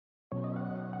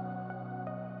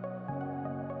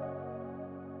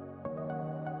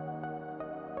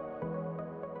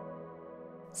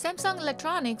Samsung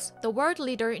Electronics, the world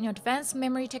leader in advanced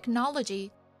memory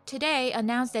technology, today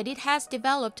announced that it has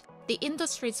developed the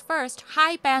industry's first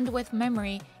high-bandwidth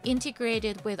memory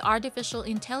integrated with artificial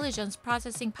intelligence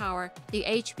processing power, the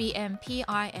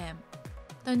HBM-PIM.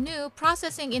 The new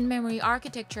processing in-memory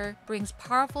architecture brings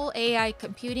powerful AI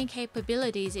computing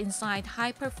capabilities inside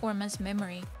high-performance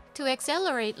memory to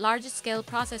accelerate large-scale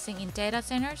processing in data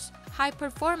centers,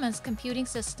 high-performance computing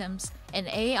systems, and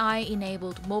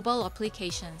AI-enabled mobile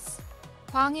applications.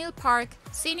 Kwang-il Park,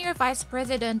 Senior Vice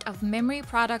President of Memory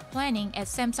Product Planning at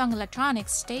Samsung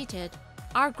Electronics, stated,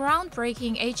 "Our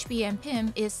groundbreaking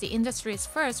HBM-PIM is the industry's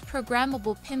first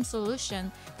programmable PIM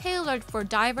solution tailored for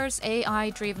diverse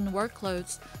AI-driven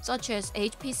workloads such as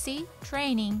HPC,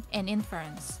 training, and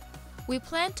inference. We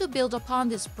plan to build upon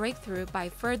this breakthrough by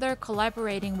further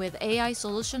collaborating with AI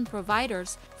solution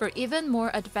providers for even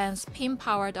more advanced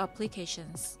PIM-powered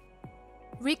applications."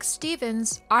 Rick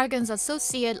Stevens, Argonne's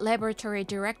Associate Laboratory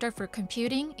Director for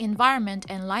Computing, Environment,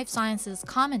 and Life Sciences,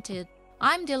 commented,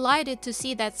 "I'm delighted to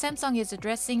see that Samsung is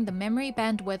addressing the memory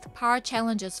bandwidth power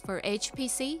challenges for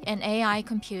HPC and AI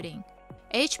computing.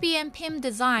 HBM-PIM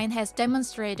design has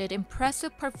demonstrated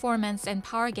impressive performance and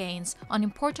power gains on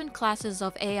important classes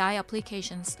of AI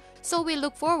applications, so we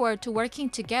look forward to working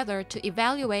together to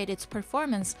evaluate its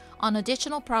performance on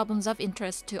additional problems of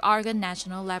interest to Argonne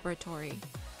National Laboratory."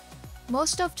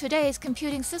 Most of today's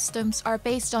computing systems are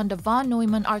based on the von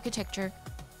Neumann architecture,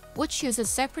 which uses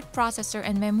separate processor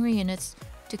and memory units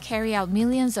to carry out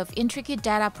millions of intricate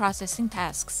data processing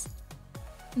tasks.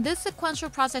 This sequential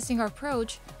processing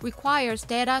approach requires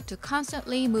data to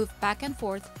constantly move back and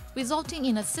forth, resulting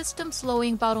in a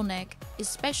system-slowing bottleneck,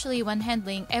 especially when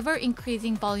handling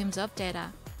ever-increasing volumes of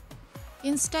data.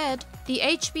 Instead, the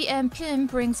HBM-PIM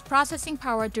brings processing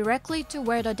power directly to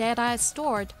where the data is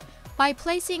stored by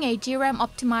placing a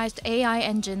DRAM-optimized AI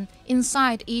engine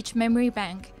inside each memory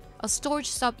bank, a storage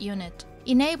subunit,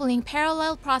 enabling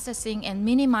parallel processing and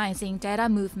minimizing data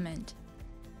movement.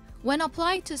 When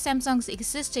applied to Samsung's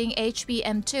existing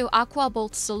HBM2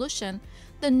 AquaBolt solution,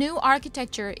 the new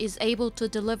architecture is able to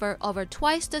deliver over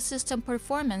twice the system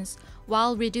performance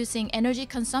while reducing energy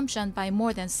consumption by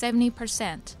more than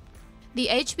 70%. The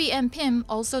HBM-PIM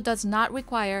also does not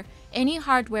require any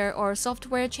hardware or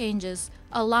software changes,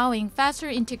 allowing faster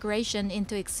integration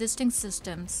into existing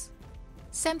systems.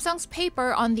 Samsung's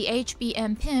paper on the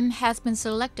HBM-PIM has been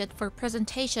selected for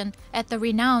presentation at the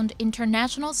renowned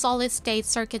International Solid-State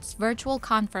Circuits Virtual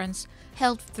Conference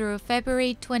held through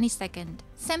February 22nd.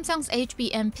 Samsung's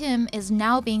HBM-PIM is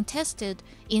now being tested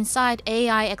inside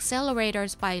AI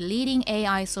accelerators by leading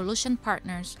AI solution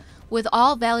partners, with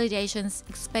all validations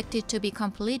expected to be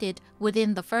completed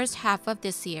within the first half of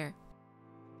this year.